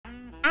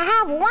I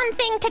have one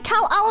thing to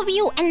tell all of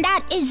you, and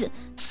that is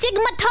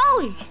Sigma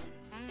toes.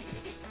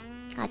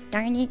 God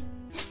darn it.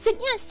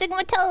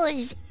 Sigma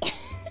toes.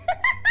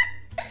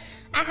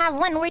 I have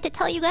one word to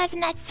tell you guys,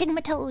 and that's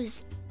Sigma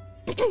toes.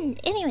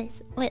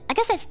 Anyways, wait, I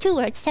guess that's 2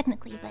 words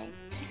technically, but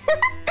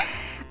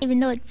even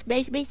though it's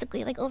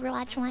basically like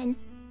Overwatch 1.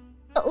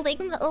 Oh, like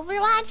the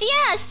Overwatch?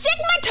 Yeah,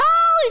 Sigma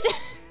toes!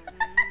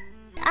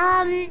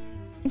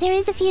 There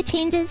is a few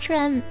changes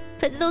from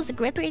put those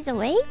grippers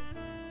away.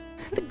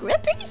 The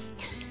grippers?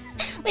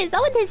 Wait, is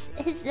that what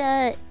his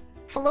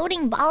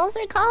floating balls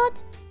are called?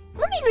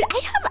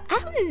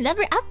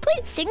 I've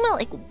played Sigma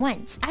like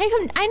once.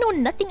 I know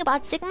nothing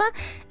about Sigma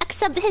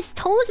except his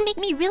toes make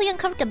me really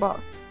uncomfortable.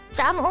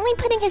 So I'm only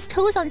putting his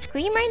toes on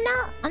screen right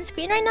now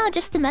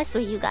just to mess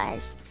with you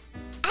guys.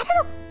 I don't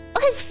know.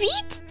 Oh, his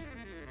feet?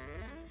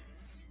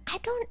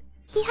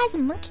 He has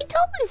monkey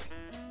toes?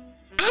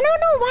 I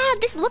don't know why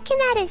just looking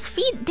at his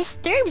feet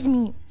disturbs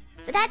me.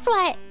 So that's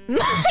why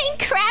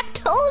Minecraft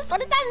toes?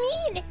 What does that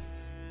mean?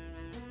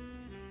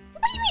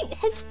 What do you mean?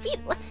 His feet?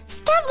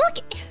 Stop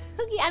looking.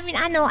 Okay, I mean,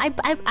 I know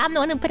I'm the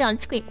one who put it on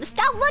screen.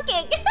 Stop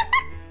looking.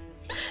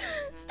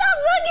 Stop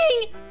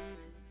looking.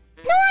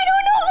 No, I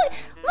don't know.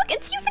 Look,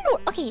 it's even...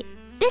 Okay,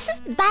 this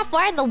is by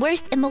far the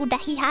worst emote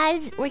that he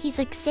has, where he's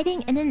like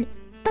sitting and then...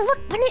 But look,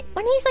 when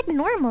he's like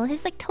normal,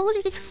 his like toes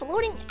are just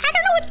floating. I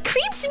don't know, it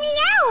creeps me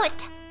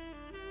out.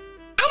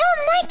 I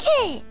don't like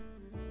it.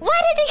 Why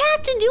did they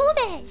have to do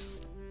this?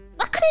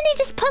 Why couldn't they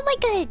just put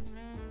like a...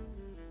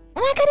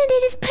 Why couldn't they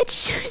just put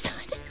shoes on?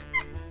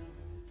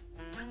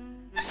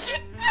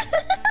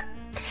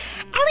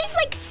 At least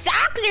like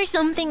socks or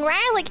something,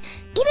 right? Like,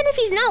 even if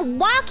he's not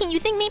walking, you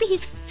think maybe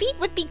his feet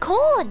would be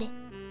cold.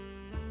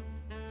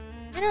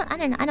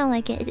 I don't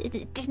like it.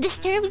 It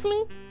disturbs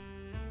me.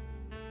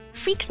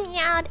 Freaks me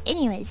out.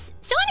 Anyways,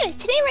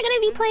 today we're gonna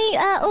be playing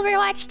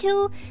Overwatch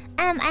 2.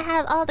 I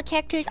have all the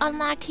characters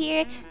unlocked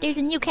here. There's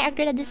a new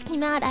character that just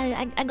came out.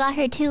 I got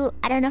her too.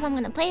 I don't know if I'm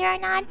gonna play her or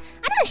not.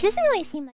 I don't know, she doesn't really seem like